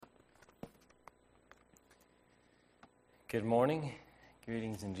Good morning.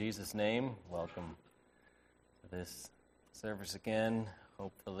 Greetings in Jesus' name. Welcome to this service again.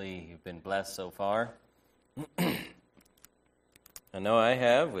 Hopefully you've been blessed so far. I know I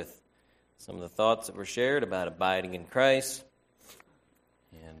have with some of the thoughts that were shared about abiding in Christ.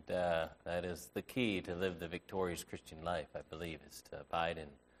 And that is the key to live the victorious Christian life, I believe, is to abide in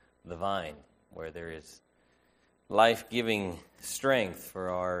the vine, where there is life-giving strength for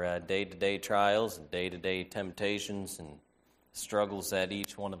our day-to-day trials and day-to-day temptations and struggles that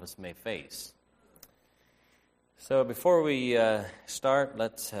each one of us may face. So before we start,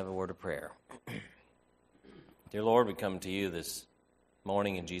 let's have a word of prayer. Dear Lord, we come to you this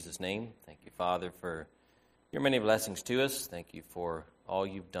morning in Jesus' name. Thank you, Father, for your many blessings to us. Thank you for all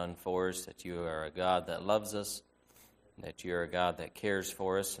you've done for us, that you are a God that loves us, that you're a God that cares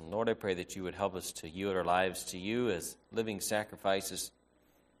for us. And Lord, I pray that you would help us to yield our lives to you as living sacrifices,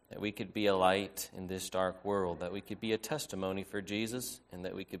 that we could be a light in this dark world, that we could be a testimony for Jesus, and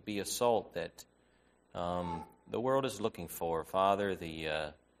that we could be a salt that the world is looking for. Father,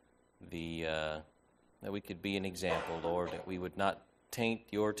 that we could be an example, Lord, that we would not taint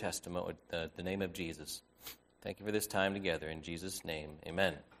your testimony, the name of Jesus. Thank you for this time together. In Jesus' name,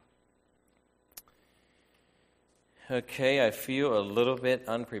 amen. Okay, I feel a little bit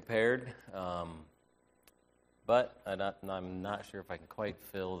unprepared, but I'm not sure if I can quite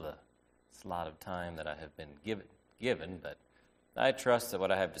fill the slot of time that I have been given, but I trust that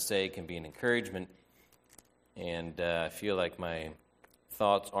what I have to say can be an encouragement, and I feel like my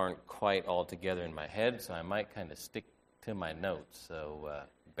thoughts aren't quite all together in my head, so I might kind of stick to my notes, so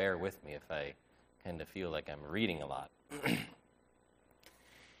bear with me if I kind of feel like I'm reading a lot.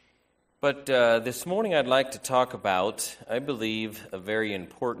 But this morning I'd like to talk about, I believe, a very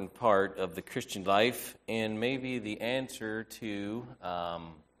important part of the Christian life, and maybe the answer to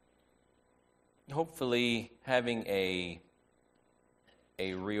hopefully having a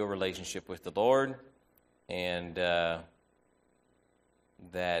real relationship with the Lord, and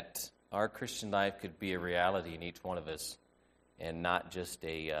that our Christian life could be a reality in each one of us, and not just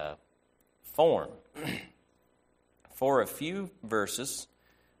a form. For a few verses,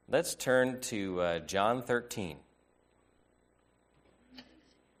 let's turn to John 13.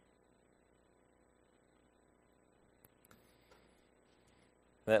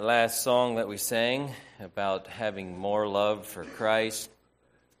 That last song that we sang about having more love for Christ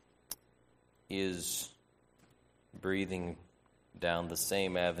is breathing down the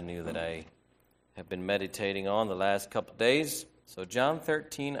same avenue that I have been meditating on the last couple days. So John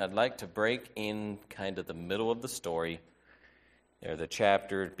 13, I'd like to break in kind of the middle of the story, or the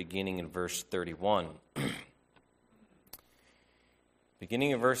chapter beginning in verse 31.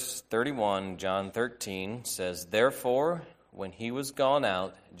 Beginning in verse 31, John 13 says, "Therefore, when he was gone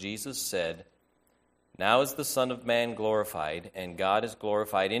out, Jesus said, 'Now is the Son of Man glorified, and God is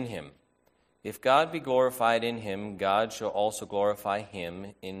glorified in him. If God be glorified in him, God shall also glorify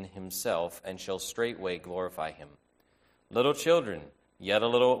him in himself, and shall straightway glorify him. Little children, yet a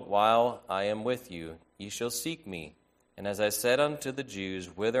little while I am with you. Ye shall seek me. And as I said unto the Jews,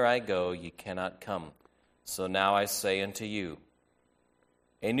 whither I go, ye cannot come. So now I say unto you,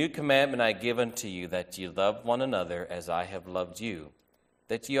 a new commandment I give unto you, that ye love one another as I have loved you,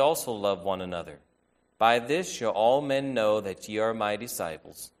 that ye also love one another. By this shall all men know that ye are my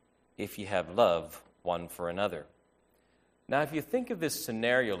disciples, if ye have love one for another.'" Now, if you think of this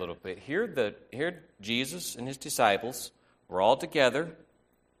scenario a little bit, here Jesus and his disciples were all together,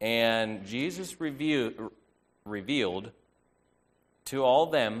 and Jesus revealed to all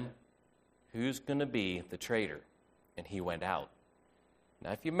them who's going to be the traitor, and he went out.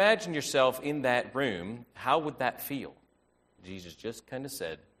 Now, if you imagine yourself in that room, how would that feel? Jesus just kind of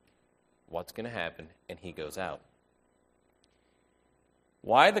said what's going to happen, and he goes out.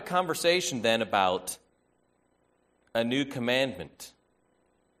 Why the conversation then about a new commandment?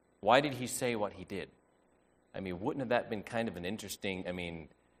 Why did he say what he did? I mean, wouldn't have that been kind of an interesting,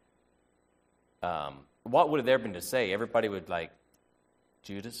 what would have there been to say? Everybody would like,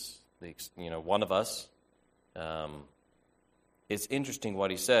 Judas, one of us. It's interesting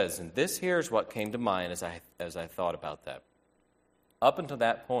what he says, and this here is what came to mind as I thought about that. Up until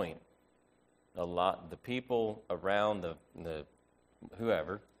that point, the people around the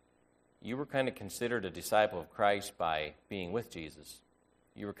whoever, you were kind of considered a disciple of Christ by being with Jesus.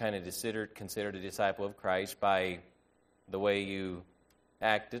 You were kind of considered a disciple of Christ by the way you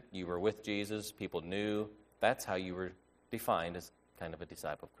acted. You were with Jesus. People knew. That's how you were defined as kind of a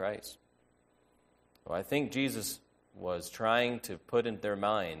disciple of Christ. Well, I think Jesus was trying to put in their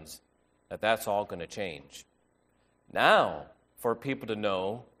minds that that's all going to change. Now, for people to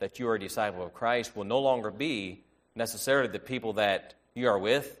know that you are a disciple of Christ will no longer be necessarily the people that you are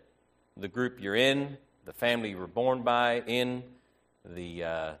with, the group you're in, the family you were born by, in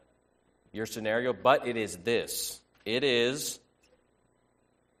your scenario, but it is this. It is,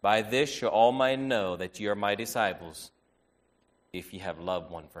 by this shall all men know that ye are my disciples, if ye have love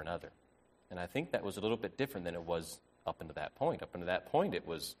one for another. And I think that was a little bit different than it was up until that point. Up until that point, it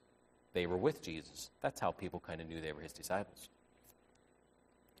was they were with Jesus. That's how people kind of knew they were his disciples.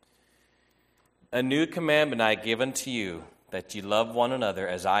 A new commandment I give unto you, that ye love one another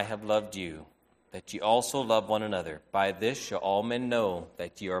as I have loved you, that ye also love one another. By this shall all men know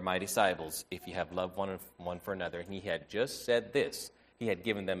that ye are my disciples, if ye have loved one for another. And he had just said this. He had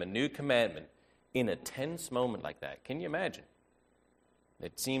given them a new commandment in a tense moment like that. Can you imagine?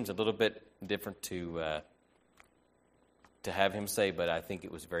 It seems a little bit different to have him say, but I think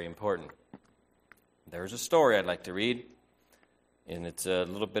it was very important. There's a story I'd like to read, and it's a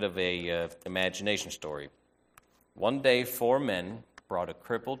little bit of a imagination story. One day, 4 men brought a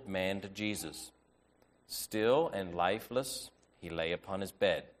crippled man to Jesus. Still and lifeless, he lay upon his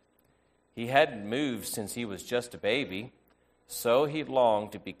bed. He hadn't moved since he was just a baby, so he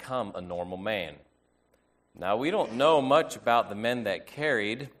longed to become a normal man. Now, we don't know much about the men that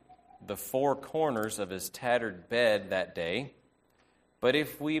carried the 4 corners of his tattered bed that day, but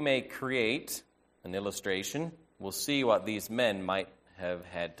if we may create an illustration, we'll see what these men might have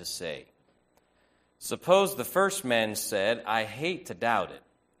had to say. Suppose the first man said, I hate to doubt it,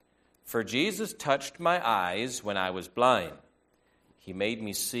 for Jesus touched my eyes when I was blind. He made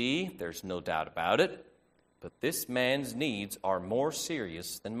me see, there's no doubt about it, but this man's needs are more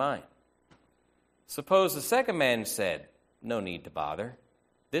serious than mine. Suppose the second man said, no need to bother.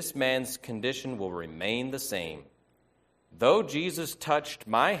 This man's condition will remain the same. Though Jesus touched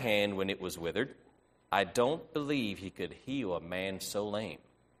my hand when it was withered, I don't believe he could heal a man so lame.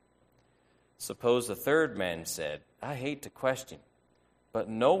 Suppose the third man said, I hate to question, but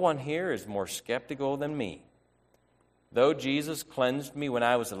no one here is more skeptical than me. Though Jesus cleansed me when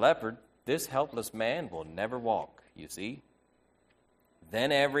I was a leopard, this helpless man will never walk, you see.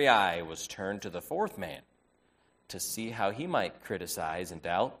 Then every eye was turned to the fourth man to see how he might criticize and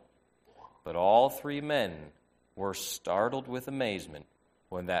doubt. But all 3 men were startled with amazement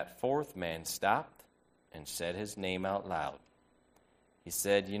when that fourth man stopped and said his name out loud. He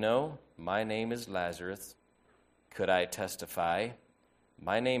said, you know, my name is Lazarus. Could I testify?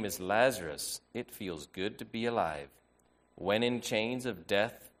 My name is Lazarus. It feels good to be alive. When I in chains of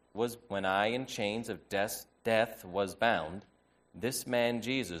death was bound, this man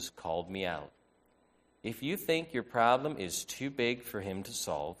Jesus called me out. If you think your problem is too big for him to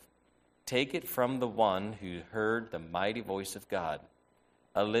solve, take it from the one who heard the mighty voice of God,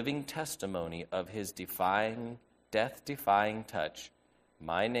 a living testimony of his death-defying touch.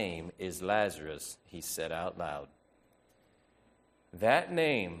 My name is Lazarus, he said out loud. That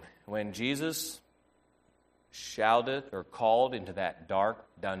name, when Jesus shouted or called into that dark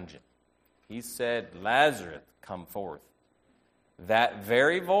dungeon, he said, Lazarus, come forth. That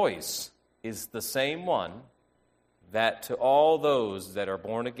very voice is the same one that to all those that are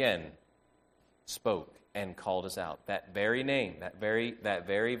born again spoke and called us out. That very name, that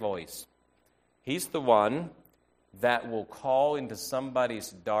very voice. He's the one that will call into somebody's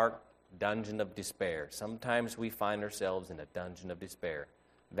dark dungeon of despair. Sometimes we find ourselves in a dungeon of despair.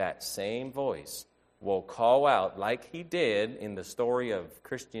 That same voice will call out like he did in the story of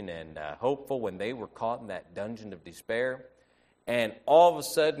Christian and Hopeful when they were caught in that dungeon of despair. And all of a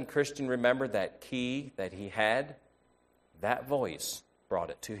sudden, Christian remembered that key that he had. That voice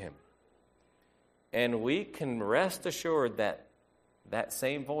brought it to him. And we can rest assured that that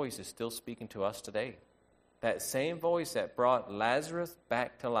same voice is still speaking to us today. That same voice that brought Lazarus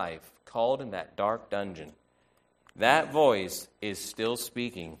back to life, called in that dark dungeon, that voice is still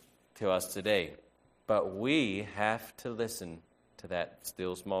speaking to us today. But we have to listen to that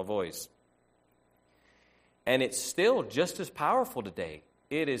still small voice. And it's still just as powerful today.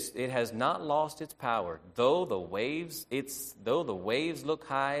 It has not lost its power. Though the waves look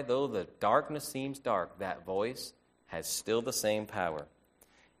high, though the darkness seems dark, that voice has still the same power.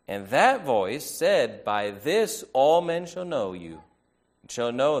 And that voice said, by this all men shall know you, and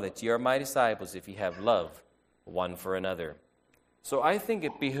shall know that ye are my disciples if ye have love one for another. So I think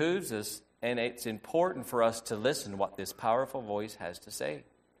it behooves us, and it's important for us to listen what this powerful voice has to say.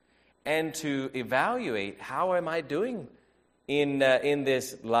 And to evaluate, how am I doing in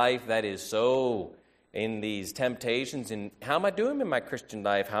this life that is so, in these temptations, and how am I doing in my Christian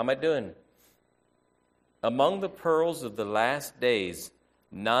life? How am I doing? Among the pearls of the last days,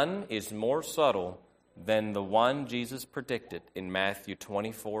 none is more subtle than the one Jesus predicted in Matthew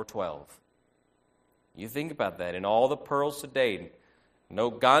 24:12. You think about that. In all the pearls today, no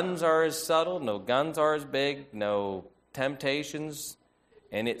guns are as subtle, no guns are as big, no temptations.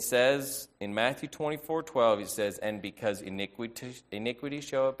 And it says in Matthew 24:12, it says, and because iniquity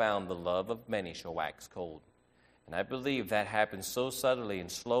shall abound, the love of many shall wax cold. And I believe that happens so subtly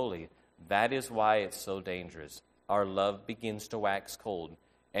and slowly. That is why it's so dangerous. Our love begins to wax cold,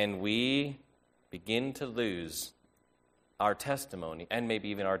 and we begin to lose our testimony and maybe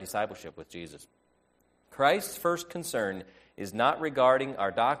even our discipleship with Jesus. Christ's first concern is not regarding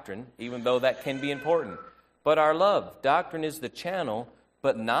our doctrine, even though that can be important, but our love. Doctrine is the channel,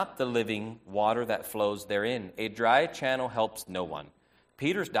 but not the living water that flows therein. A dry channel helps no one.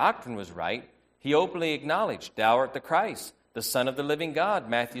 Peter's doctrine was right. He openly acknowledged, thou art the Christ, the Son of the living God,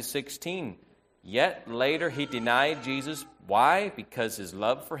 Matthew 16. Yet later he denied Jesus. Why? Because his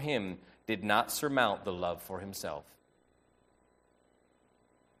love for him did not surmount the love for himself.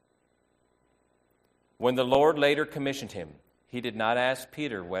 When the Lord later commissioned him, he did not ask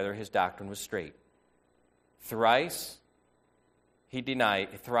Peter whether his doctrine was straight. Thrice he denied.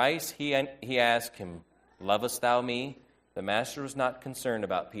 Thrice he asked him, lovest thou me? The master was not concerned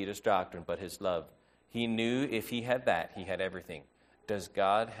about Peter's doctrine, but his love. He knew if he had that, he had everything. Does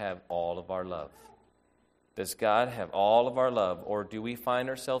God have all of our love? Does God have all of our love? Or do we find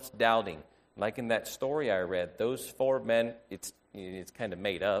ourselves doubting? Like in that story I read, those 4 men, it's kind of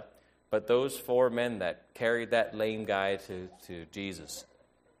made up, but those 4 men that carried that lame guy to Jesus,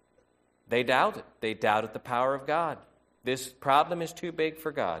 they doubted. They doubted the power of God. This problem is too big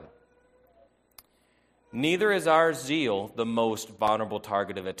for God. Neither is our zeal the most vulnerable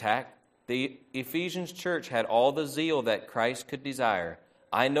target of attack. The Ephesians church had all the zeal that Christ could desire.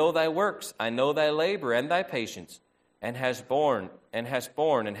 I know thy works, I know thy labor and thy patience, and has borne and has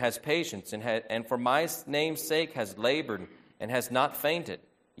patience, and for my name's sake has labored and has not fainted.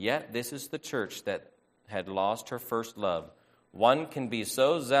 Yet this is the church that had lost her first love. One can be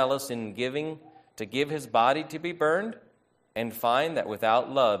so zealous in giving to give his body to be burned, and find that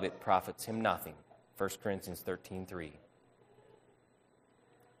without love it profits him nothing. 1 Corinthians 13:3.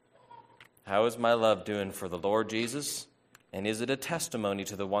 How is my love doing for the Lord Jesus? And is it a testimony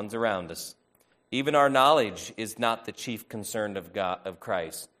to the ones around us? Even our knowledge is not the chief concern of God, of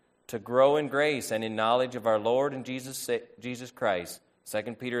Christ. To grow in grace and in knowledge of our Lord and Jesus Christ,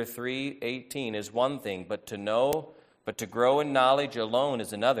 2 Peter 3:18 is one thing, but to grow in knowledge alone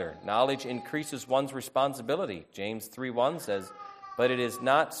is another. Knowledge increases one's responsibility. James 3:1 says, but it is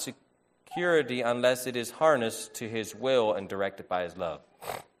not security unless it is harnessed to his will and directed by his love.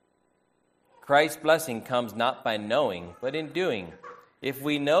 Christ's blessing comes not by knowing, but in doing. If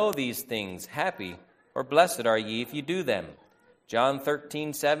we know these things, happy or blessed are ye if you do them. John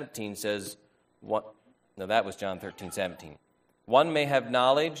 13:17 says, that was John 13:17. One may have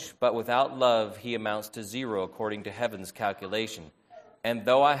knowledge, but without love he amounts to zero according to heaven's calculation. And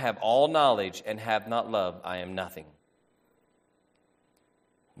though I have all knowledge and have not love, I am nothing.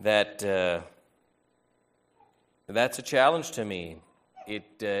 That's a challenge to me.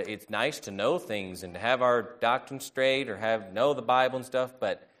 It's nice to know things and to have our doctrine straight or know the Bible and stuff,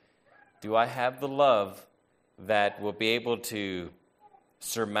 but do I have the love that will be able to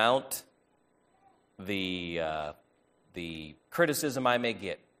surmount the criticism I may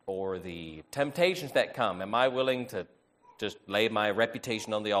get or the temptations that come? Am I willing to just lay my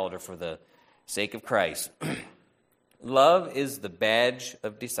reputation on the altar for the sake of Christ? Love is the badge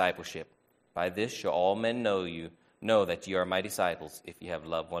of discipleship. By this shall all men know that ye are my disciples, if ye have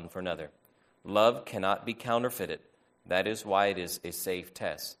love one for another. Love cannot be counterfeited. That is why it is a safe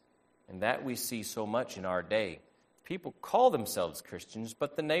test. And that we see so much in our day. People call themselves Christians,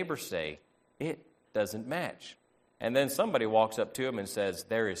 but the neighbors say, it doesn't match. And then somebody walks up to them and says,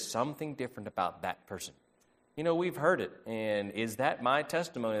 there is something different about that person. You know, we've heard it. And is that my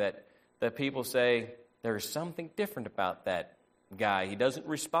testimony that people say, there is something different about that guy? He doesn't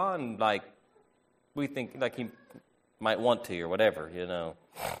respond like we think, like he might want to or whatever,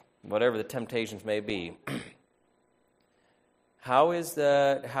 whatever the temptations may be. How is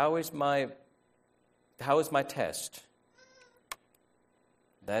my test?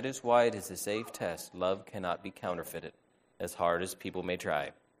 That is why it is a safe test. Love cannot be counterfeited, as hard as people may try.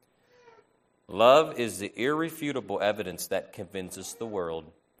 Love is the irrefutable evidence that convinces the world.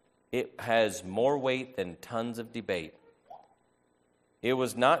 It has more weight than tons of debate. It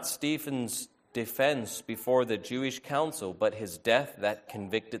was not Stephen's defense before the Jewish council, but his death that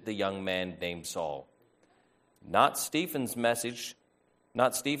convicted the young man named Saul. Not Stephen's message,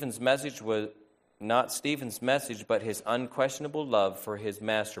 but his unquestionable love for his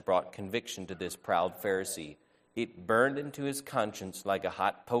master brought conviction to this proud Pharisee. It burned into his conscience like a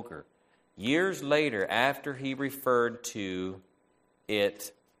hot poker. Years later, after he referred to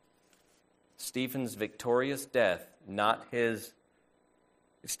it, Stephen's victorious death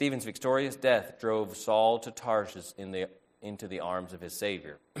drove Saul to Tarshish into the arms of his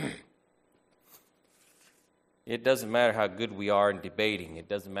Savior. It doesn't matter how good we are in debating. It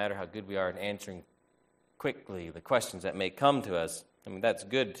doesn't matter how good we are in answering quickly the questions that may come to us. I mean, that's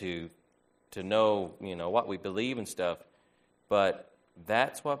good to know, what we believe and stuff. But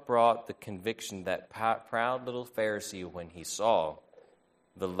that's what brought the conviction that proud little Pharisee when he saw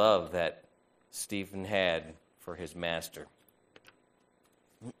the love that Stephen had for his master.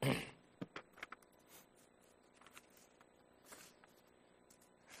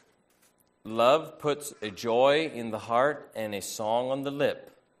 Love puts a joy in the heart and a song on the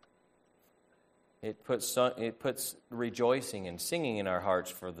lip. It puts rejoicing and singing in our hearts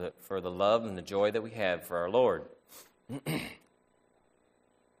for the love and the joy that we have for our Lord.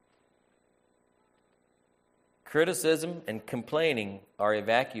 Criticism and complaining are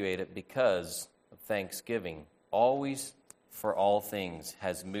evacuated because of thanksgiving. Always, for all things,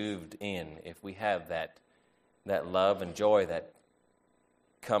 has moved in if we have that love and joy that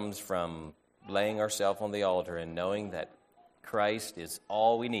comes from laying ourselves on the altar and knowing that Christ is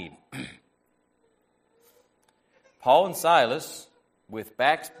all we need. Paul and Silas, with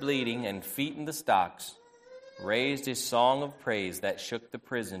backs bleeding and feet in the stocks, raised a song of praise that shook the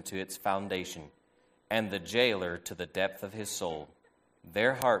prison to its foundation, and the jailer to the depth of his soul.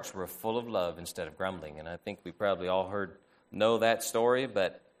 Their hearts were full of love instead of grumbling. And I think we probably all know that story,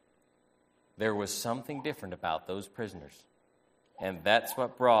 but there was something different about those prisoners. And that's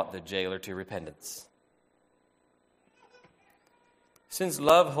what brought the jailer to repentance. Since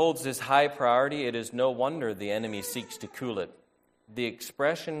love holds this high priority, it is no wonder the enemy seeks to cool it. The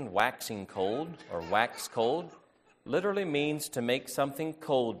expression waxing cold or wax cold literally means to make something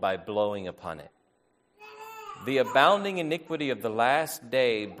cold by blowing upon it. The abounding iniquity of the last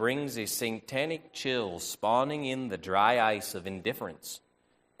day brings a satanic chill spawning in the dry ice of indifference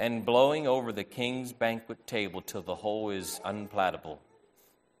and blowing over the king's banquet table till the whole is unpalatable.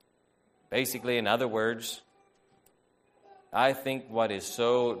 Basically, in other words, I think what is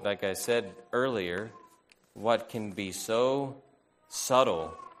so, like I said earlier, what can be so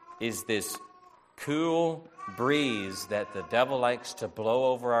subtle is this cool breeze that the devil likes to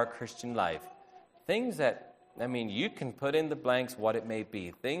blow over our Christian life. Things that, you can put in the blanks what it may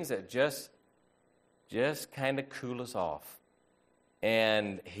be. Things that just kind of cool us off.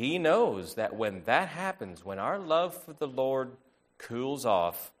 And he knows that when that happens, when our love for the Lord cools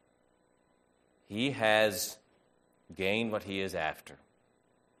off, he has gained what he is after.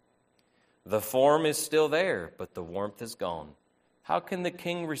 The form is still there, but the warmth is gone. How can the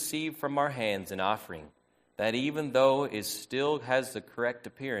king receive from our hands an offering that, even though it still has the correct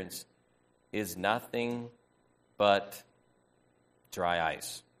appearance, is nothing but dry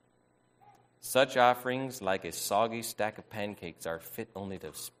ice? Such offerings, like a soggy stack of pancakes, are fit only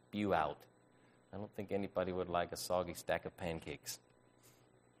to spew out. I don't think anybody would like a soggy stack of pancakes.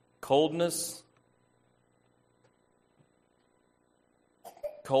 Coldness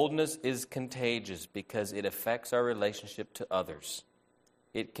is contagious because it affects our relationship to others.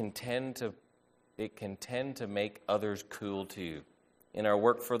 It can tend to make others cool too. In our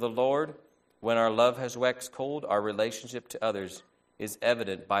work for the Lord, when our love has waxed cold, our relationship to others is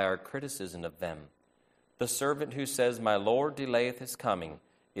evident by our criticism of them. The servant who says, "My Lord delayeth his coming,"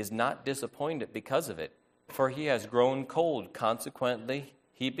 is not disappointed because of it, for he has grown cold. Consequently,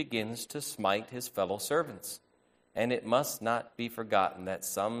 he begins to smite his fellow servants. And it must not be forgotten that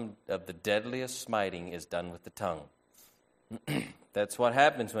some of the deadliest smiting is done with the tongue. That's what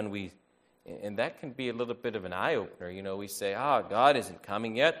happens when and that can be a little bit of an eye-opener. We say, God isn't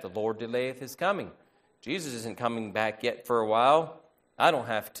coming yet. The Lord delayeth his coming. Jesus isn't coming back yet for a while. I don't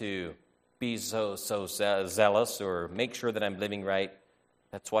have to be so zealous or make sure that I'm living right.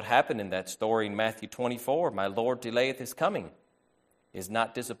 That's what happened in that story in Matthew 24. My Lord delayeth his coming. Is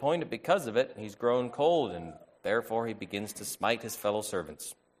not disappointed because of it. He's grown cold, and therefore he begins to smite his fellow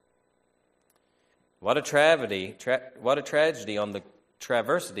servants. What a tragedy on the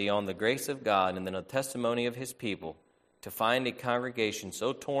travesty on the grace of God and the testimony of his people, to find a congregation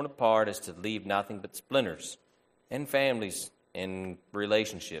so torn apart as to leave nothing but splinters, and families and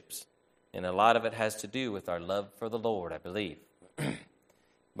relationships. And a lot of it has to do with our love for the Lord, I believe. The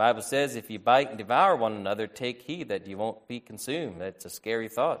Bible says, if you bite and devour one another, take heed that you won't be consumed. That's a scary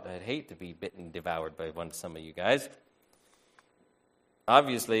thought. I'd hate to be bitten and devoured by some of you guys.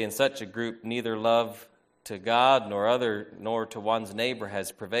 Obviously, in such a group, neither love to God nor to one's neighbor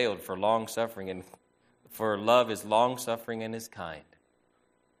has prevailed, for long suffering, and for love is long suffering and is kind.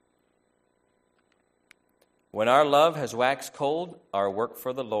 When our love has waxed cold, our work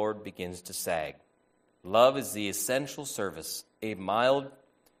for the Lord begins to sag. Love is the essential service. A mild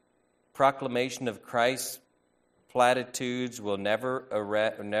proclamation of Christ's platitudes will never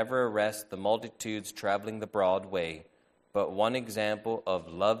arrest the multitudes traveling the broad way, but one example of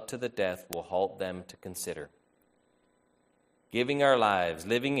love to the death will halt them to consider. Giving our lives,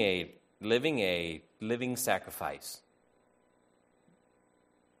 living a living sacrifice.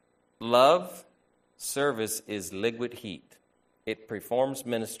 Love service is liquid heat. It performs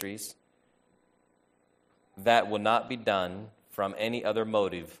ministries that will not be done from any other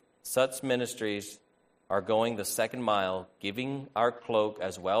motive. Such ministries are going the second mile, giving our cloak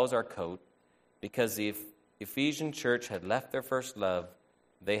as well as our coat, because the Ephesian church had left their first love,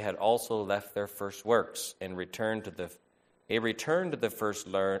 they had also left their first works, and a return to the first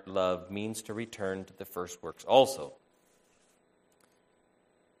love means to return to the first works also.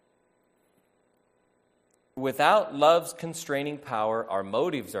 Without love's constraining power, our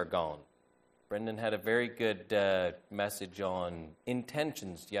motives are gone. Brendan had a very good message on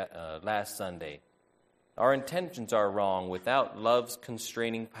intentions last Sunday. Our intentions are wrong. Without love's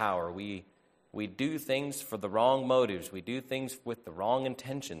constraining power, we do things for the wrong motives. We do things with the wrong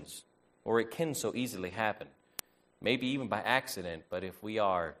intentions, or it can so easily happen. Maybe even by accident, but if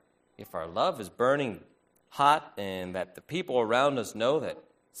our love is burning hot and that the people around us know that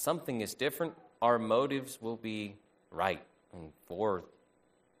something is different, our motives will be right and for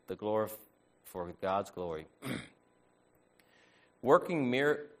God's glory. Working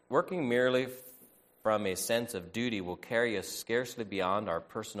merely from a sense of duty will carry us scarcely beyond our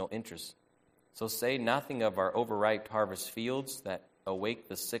personal interests. So say nothing of our overripe harvest fields that awake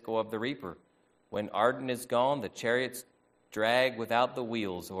the sickle of the reaper. When Arden is gone, the chariots drag without the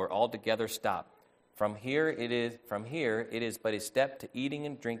wheels, or altogether stop. From here it is but a step to eating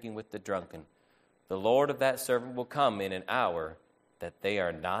and drinking with the drunken. The Lord of that servant will come in an hour that they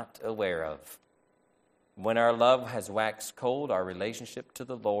are not aware of. When our love has waxed cold, our relationship to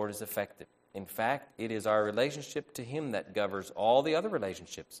the Lord is affected. In fact, it is our relationship to Him that governs all the other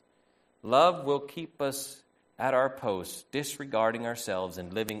relationships. Love will keep us at our posts, disregarding ourselves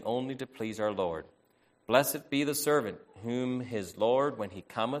and living only to please our Lord. Blessed be the servant whom his Lord, when he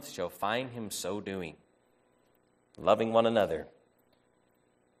cometh, shall find him so doing. Loving one another.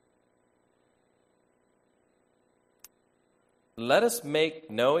 Let us make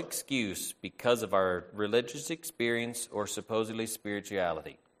no excuse because of our religious experience or supposedly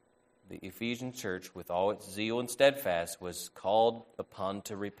spirituality. The Ephesian church, with all its zeal and steadfast, was called upon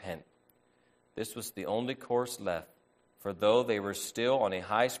to repent. This was the only course left, for though they were still on a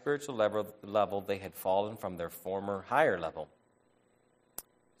high spiritual level, they had fallen from their former higher level.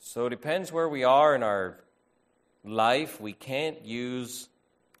 So it depends where we are in our life. We can't use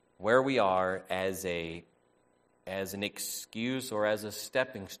where we are as an excuse or as a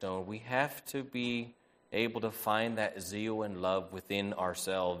stepping stone. We have to be able to find that zeal and love within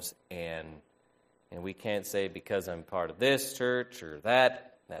ourselves, and we can't say because I'm part of this church or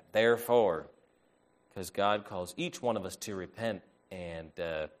that therefore, because God calls each one of us to repent and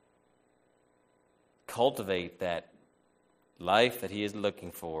cultivate that life that He is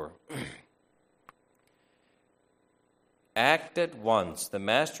looking for. Act at once. The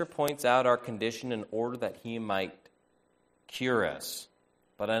Master points out our condition in order that He might cure us.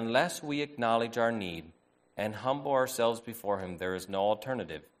 But unless we acknowledge our need and humble ourselves before Him, there is no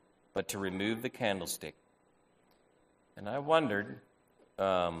alternative but to remove the candlestick. And I wondered,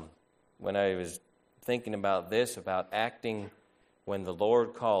 when I was thinking about this, about acting when the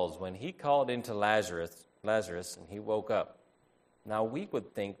Lord calls, when He called into Lazarus and he woke up. Now we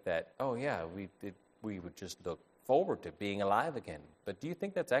would think that, oh yeah, we would just look forward to being alive again. But do you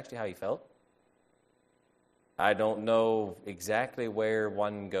think that's actually how He felt? I don't know exactly where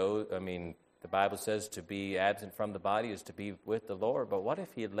one goes. I mean, the Bible says to be absent from the body is to be with the Lord. But what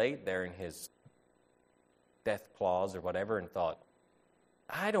if He had laid there in His death clause or whatever and thought,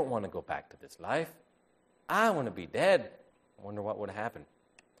 I don't want to go back to this life. I want to be dead. I wonder what would happen.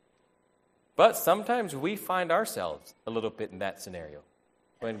 But sometimes we find ourselves a little bit in that scenario.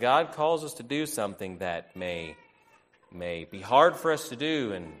 When God calls us to do something that may be hard for us to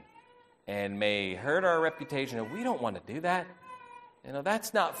do and may hurt our reputation, and we don't want to do that.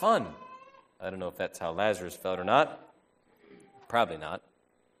 That's not fun. I don't know if that's how Lazarus felt or not. Probably not.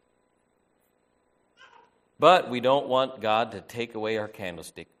 But we don't want God to take away our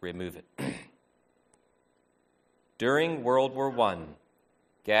candlestick, remove it. During World War I,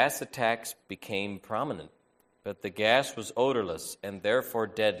 gas attacks became prominent, but the gas was odorless and therefore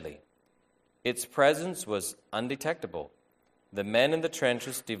deadly. Its presence was undetectable. The men in the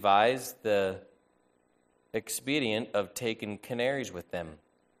trenches devised the expedient of taking canaries with them.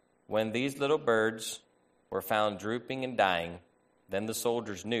 When these little birds were found drooping and dying, then the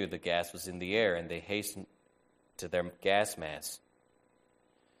soldiers knew the gas was in the air, and they hastened to their gas mask.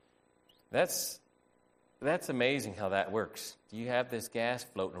 That's amazing how that works. You have this gas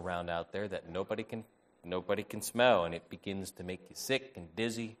floating around out there that nobody can smell, and it begins to make you sick and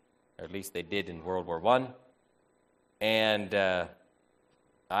dizzy, or at least they did in World War I. And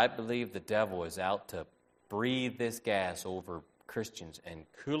I believe the devil is out to breathe this gas over Christians and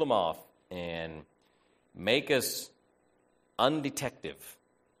cool them off and make us undetective.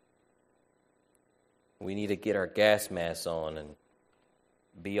 We need to get our gas masks on and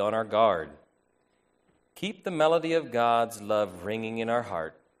be on our guard. Keep the melody of God's love ringing in our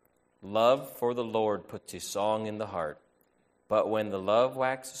heart. Love for the Lord puts a song in the heart. But when the love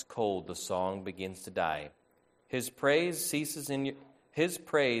waxes cold, the song begins to die. His praise ceased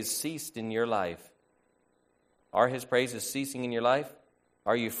in your life. Are his praises ceasing in your life?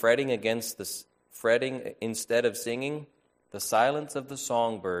 Are you fretting instead of singing? The silence of the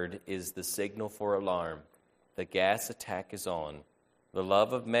songbird is the signal for alarm. The gas attack is on. The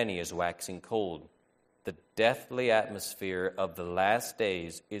love of many is waxing cold. The deathly atmosphere of the last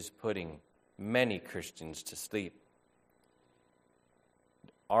days is putting many Christians to sleep.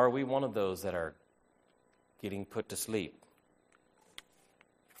 Are we one of those that are getting put to sleep?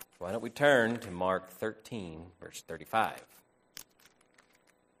 Why don't we turn to Mark 13, verse 35.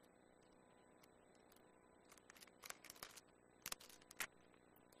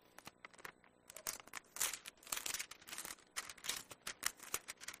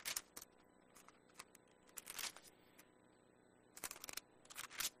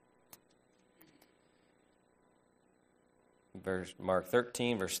 Mark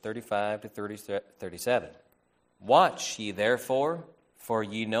 13, verse 35 to 37. Watch ye therefore, for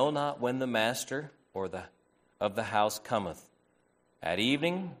ye know not when the master of the house cometh, at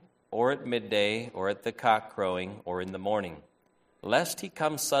evening, or at midday, or at the cock crowing, or in the morning, lest he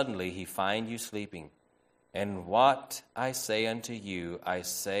come suddenly, he find you sleeping. And what I say unto you, I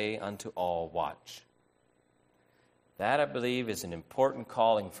say unto all, watch. That, I believe, is an important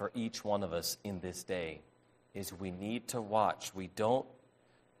calling for each one of us in this day, is we need to watch.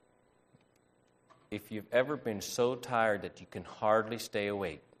 If you've ever been so tired that you can hardly stay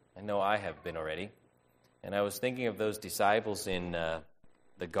awake, I know I have been already, and I was thinking of those disciples in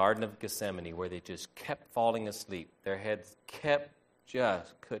the Garden of Gethsemane where they just kept falling asleep. Their heads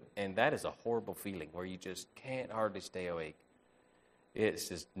and that is a horrible feeling where you just can't hardly stay awake. It's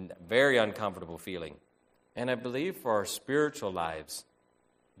just a very uncomfortable feeling. And I believe for our spiritual lives,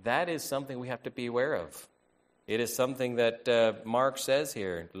 that is something we have to be aware of. It is something that Mark says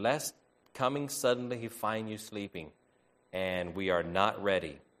here, lest coming suddenly he find you sleeping, and we are not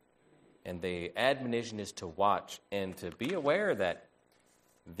ready. And the admonition is to watch and to be aware that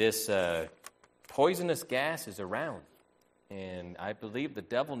this poisonous gas is around. And I believe the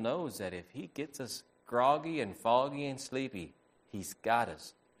devil knows that if he gets us groggy and foggy and sleepy, he's got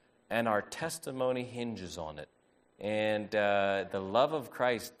us. And our testimony hinges on it. And the love of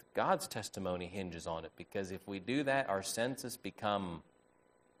Christ, God's testimony hinges on it. Because if we do that, our senses become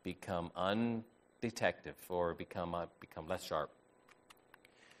undetective or become less sharp.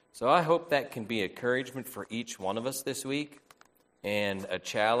 So I hope that can be encouragement for each one of us this week, and a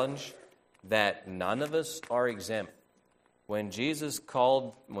challenge that none of us are exempt. When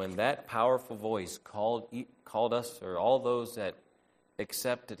that powerful voice called us, or all those that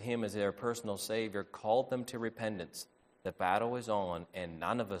accepted him as their personal Savior, called them to repentance, the battle is on, and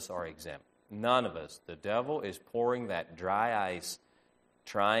none of us are exempt. None of us. The devil is pouring that dry ice,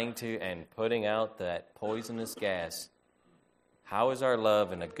 trying to and putting out that poisonous gas. How is our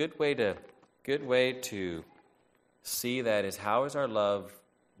love? And a good way to see that is, how is our love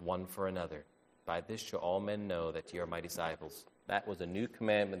one for another? By this shall all men know that ye are my disciples. That was a new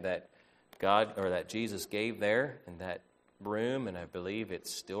commandment that that Jesus gave there in that room, and I believe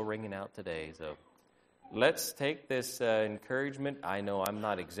it's still ringing out today. So let's take this encouragement. I know I'm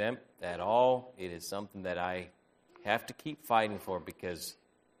not exempt at all. It is something that I have to keep fighting for, because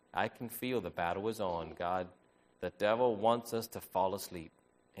I can feel the battle is on. The devil wants us to fall asleep,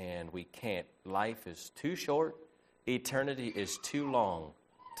 and we can't. Life is too short. Eternity is too long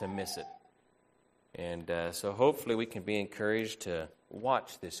to miss it. And so hopefully we can be encouraged to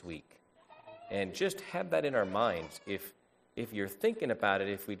watch this week and just have that in our minds. If you're thinking about it,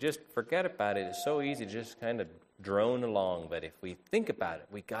 if we just forget about it, it's so easy to just kind of drone along. But if we think about it,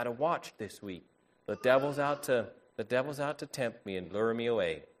 we got to watch this week. The devil's out to tempt me and lure me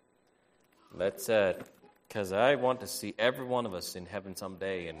away. Because I want to see every one of us in heaven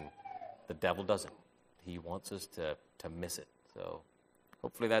someday, and the devil doesn't. he wants us to miss it. So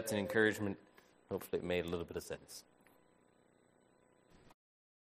hopefully that's an encouragement. Hopefully it made a little bit of sense.